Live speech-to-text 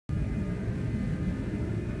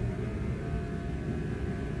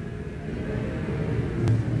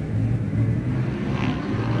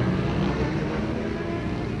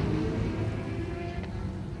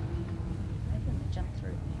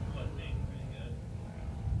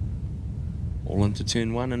All into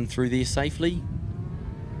turn one and through there safely.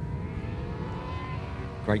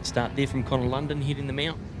 Great start there from Connor London heading them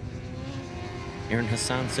out. Aaron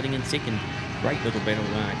Hassan sitting in second. Great little battle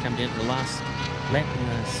come down to the last lap in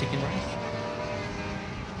the second race.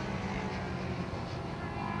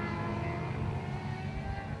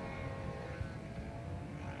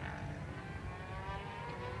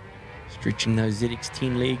 Stretching those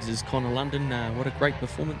ZX10 legs is Connor London. What a great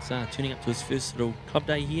performance, turning up to his first little club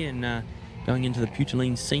day here and going into the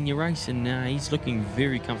Puteline Senior race, and he's looking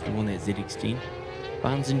very comfortable on that ZX10.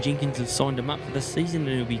 Barnes and Jenkins have signed him up for this season,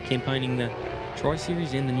 and he'll be campaigning the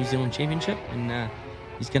Tri-Series and the New Zealand Championship, and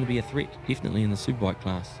he's going to be a threat, definitely, in the Superbike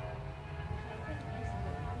class.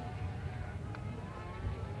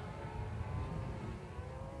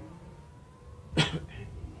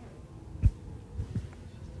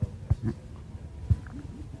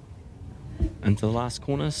 Into the last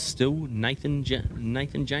corner, still Nathan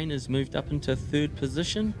Jane has moved up into third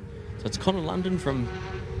position. So it's Connor London from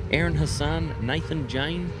Aaron Hassan, Nathan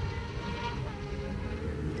Jane,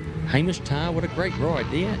 Hamish Tarr. What a great ride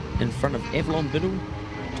there in front of Avalon Biddle,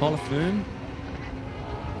 Tyler Fern,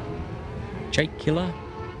 Jake Keller,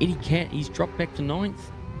 Eddie Cat. He's dropped back to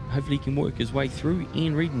 9th. Hopefully he can work his way through.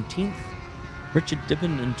 Ian Reid in 10th, Richard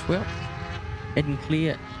Dibbin in 12th, Aidan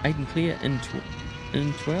Clare in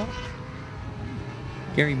 12th.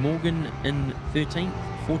 Gary Morgan in 13th,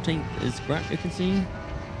 14th is Grant Dickinson,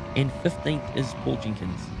 and 15th is Paul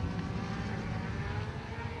Jenkins.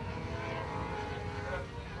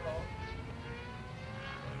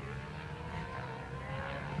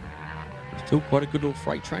 Still quite a good little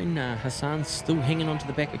freight train. Hassan's still hanging on to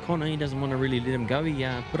the back of Connor. He doesn't want to really let him go. He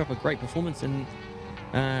put up a great performance, and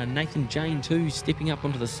Nathan Jane too, stepping up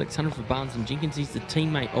onto the 600 for Barnes and Jenkins. He's the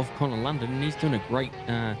teammate of Connor London, and he's doing a great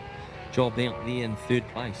job out there in third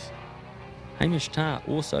place. Hamish Tarr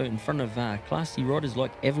also in front of classy riders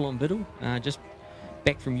like Avalon Biddle, just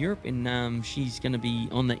back from Europe, and she's going to be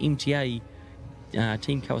on the MTA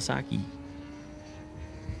Team Kawasaki.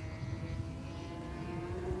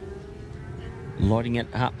 Lighting it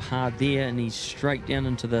up hard there, and he's straight down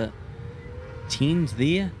into the 10s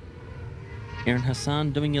there. Aaron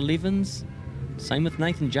Hassan doing 11s. Same with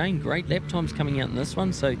Nathan Jane. Great lap times coming out in this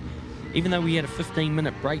one. So even though we had a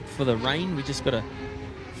 15-minute break for the rain, we just got a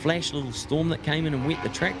flash little storm that came in and wet the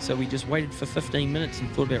track, so we just waited for 15 minutes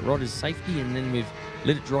and thought about riders' safety, and then we've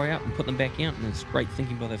let it dry out and put them back out, and it's great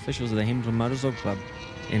thinking by the officials of the Hamilton Motorcycle Club,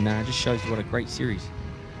 and just shows you what a great series.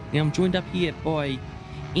 Now I'm joined up here by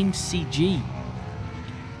MCG.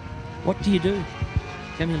 What do you do?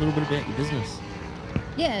 Tell me a little bit about your business.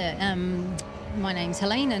 Yeah, my name's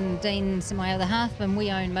Helene, and Dean's my other half, and we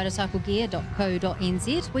own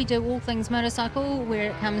motorcyclegear.co.nz. We do all things motorcycle,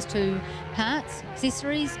 where it comes to parts,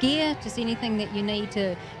 accessories, gear, just anything that you need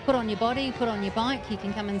to put on your body, put on your bike. You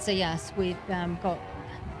can come and see us. We've got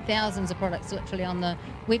thousands of products literally on the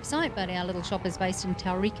website, but our little shop is based in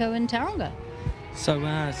Tauriko in Tauranga. So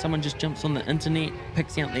someone just jumps on the internet,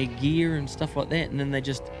 picks out their gear and stuff like that, and then they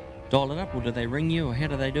just dial it up, or do they ring you, or how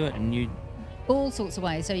do they do it? And you... All sorts of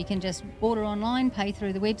ways. So you can just order online, pay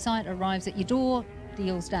through the website, arrives at your door,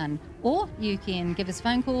 deal's done. Or you can give us a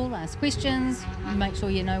phone call, ask questions, make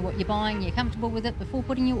sure you know what you're buying, you're comfortable with it before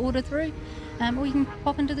putting your order through, or you can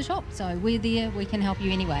pop into the shop. So we're there, we can help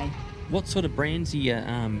you anyway. What sort of brands are you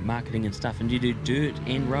marketing and stuff? And do you do dirt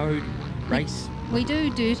and road, race? We do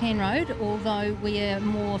dirt and road, although we're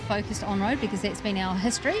more focused on road because that's been our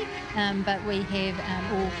history, but we have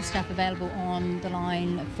all the stuff available on the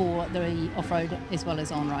line for the off-road as well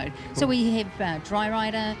as on-road. Cool. So we have Dry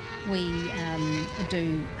Rider, we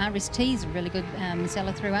do RSTs, a really good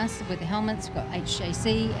seller through us with the helmets. We've got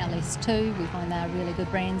HJC, LS2, we find they're really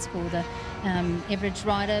good brands for the average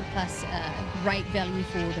rider, plus great value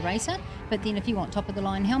for the racer. But then if you want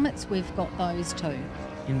top-of-the-line helmets, we've got those too.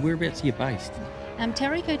 And whereabouts are you based?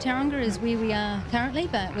 Tauriko, Tauranga is where we are currently,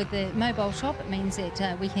 but with the mobile shop it means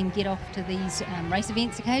that we can get off to these race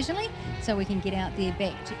events occasionally, so we can get out there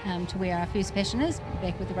back to where our first passion is,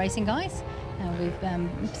 back with the racing guys. We've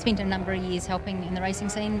spent a number of years helping in the racing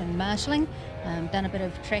scene and marshalling, done a bit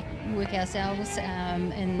of track work ourselves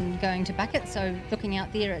in going to buckets, so looking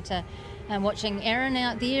out there at watching Aaron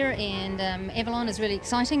out there, and Avalon is really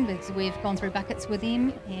exciting because we've gone through buckets with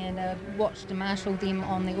them and watched and marshalled them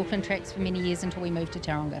on the Auckland tracks for many years until we moved to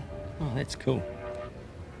Tauranga. Oh, that's cool.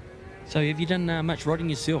 So have you done much riding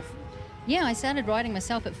yourself? Yeah, I started riding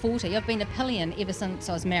myself at 40. I've been a pillion ever since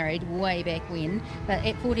I was married, way back when, but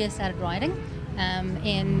at 40 I started riding.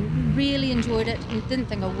 And really enjoyed it. Didn't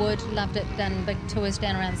think I would. Loved it. Done big tours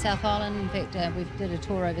down around the South Island. In fact, we did a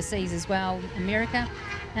tour overseas as well, America.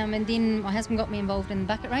 And then my husband got me involved in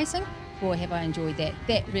bucket racing. boy, have I enjoyed that.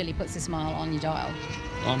 That really puts a smile on your dial.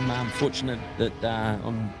 I'm fortunate that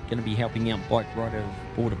I'm going to be helping out bike riders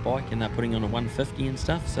board a bike, and they're putting on a 150 and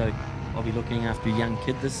stuff, so I'll be looking after a young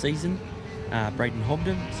kid this season, Braden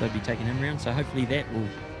Hobden, so I'll be taking him around. So hopefully that will,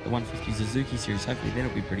 the 150 Suzuki series, hopefully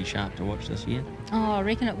that'll be pretty sharp to watch this year. Oh, I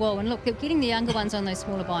reckon it will. And look, getting the younger ones on those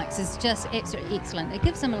smaller bikes is just absolutely excellent. It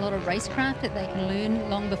gives them a lot of racecraft that they can learn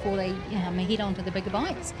long before they head on to the bigger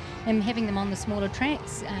bikes. And having them on the smaller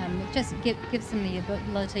tracks just gives them the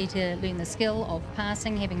ability to learn the skill of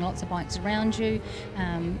passing, having lots of bikes around you.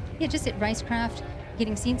 Just that racecraft,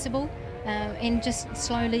 getting sensible, and just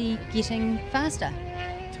slowly getting faster.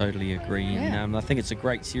 Totally agree. Yeah. And I think it's a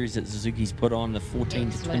great series that Suzuki's put on, the 14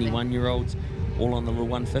 Absolutely. to 21-year-olds, all on the little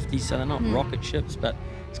 150s, so they're not rocket ships, but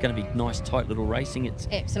it's going to be nice, tight little racing. It's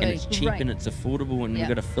Absolutely. And it's cheap Great. and it's affordable, and Yeah.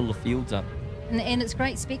 we've got to fill the fields up. And it's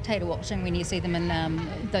great spectator watching when you see them in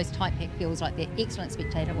those tight pack fields like that. Excellent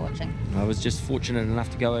spectator watching. I was just fortunate enough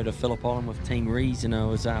to go over to Phillip Island with Team Rees, and I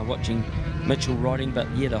was watching Mitchell riding, but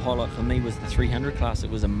yeah, the highlight for me was the 300 class. It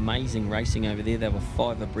was amazing racing over there. They were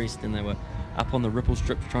 5 abreast, and they were up on the ripple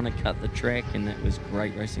strips trying to cut the track, and it was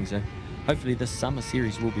great racing. So hopefully this summer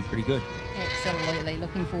series will be pretty good. Absolutely.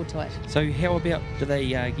 Looking forward to it. So how about, do they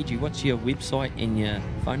get you, what's your website and your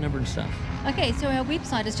phone number and stuff? Okay, so our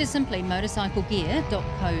website is just simply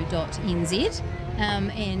motorcyclegear.co.nz,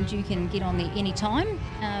 and you can get on there anytime.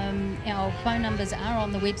 Our phone numbers are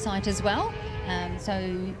on the website as well,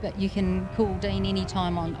 but you can call Dean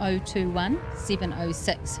anytime on 021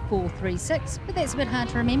 706 436, but that's a bit hard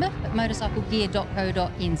to remember, but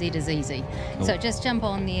motorcyclegear.co.nz is easy. Cool. So just jump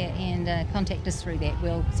on there and contact us through that.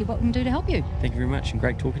 We'll see what we can do to help you. Thank you very much, and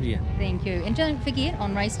great talking to you. Thank you. And don't forget,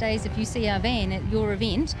 on race days, if you see our van at your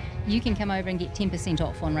event, you can come over and get 10%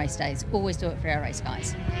 off on race days. Always do it for our race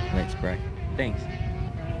guys. That's great. Thanks.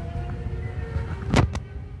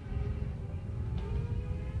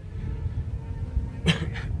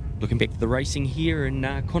 Looking back to the racing here, and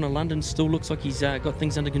Connor London still looks like he's got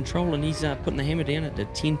things under control, and he's putting the hammer down at a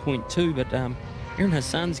 10.2, but Aaron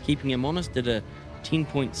Hassan's keeping him honest at a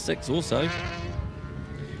 10.6 also.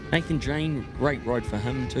 Nathan Jane, great ride for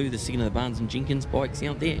him too, the second of the Barnes and Jenkins bikes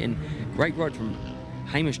out there, and great ride from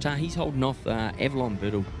Hamish Tarr. He's holding off Avalon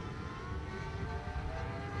Biddle.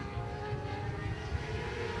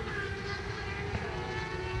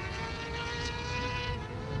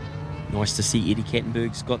 Nice to see Eddie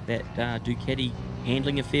Kattenberg's got that Ducati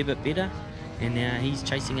handling a fair bit better, and now he's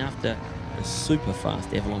chasing after a super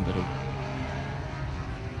fast Avalon Biddle.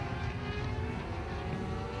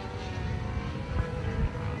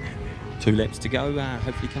 Two laps to go,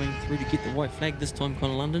 hopefully coming through to get the white flag this time,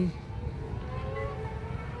 Connor London.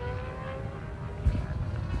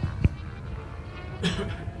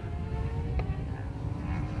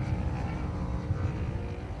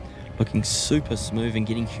 Looking super smooth and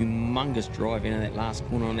getting humongous drive into that last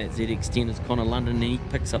corner on that ZX10 is Connor London, and he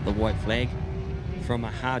picks up the white flag from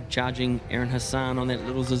a hard charging Aaron Hassan on that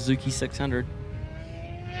little Suzuki 600.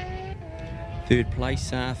 Third place,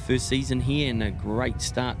 first season here, and a great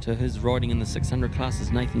start to his riding in the 600 class is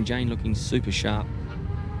Nathan Jane, looking super sharp.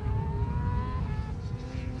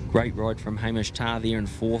 Great ride from Hamish Tarr there in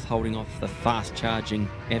fourth, holding off the fast charging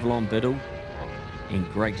Avalon Biddle,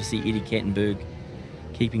 and great to see Eddie Kattenberg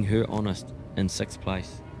keeping her honest in sixth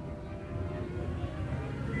place.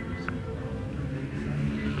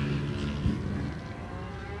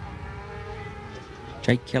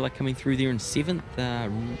 Jake Keller coming through there in seventh.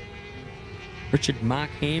 Richard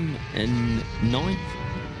Markham in ninth.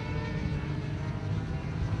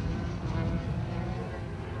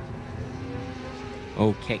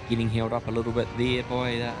 Oh, Cat getting held up a little bit there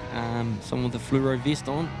by someone with a fluoro vest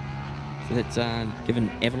on. So that's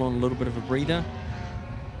given Avalon a little bit of a breather.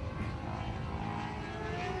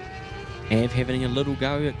 Av having a little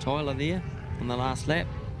go at Tyler there on the last lap.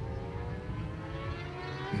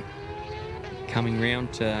 Coming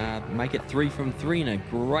round to make it 3 from 3, and a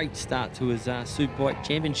great start to his Superbike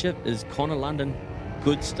Championship is Connor London.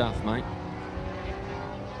 Good stuff, mate.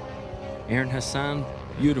 Aaron Hassan,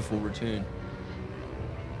 beautiful return.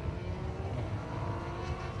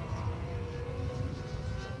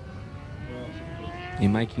 They're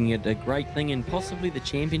making it a great thing, and possibly the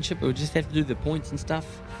championship. We'll just have to do the points and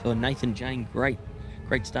stuff for Nathan Jane. Great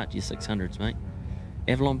start to your 600s, mate.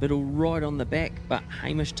 Avalon Biddle right on the back, but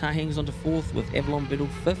Hamish Tarr hangs on to fourth with Avalon Biddle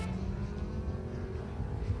fifth.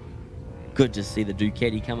 Good to see the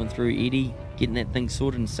Ducati coming through. Eddie getting that thing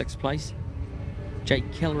sorted in sixth place.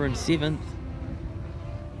 Jake Keller in seventh.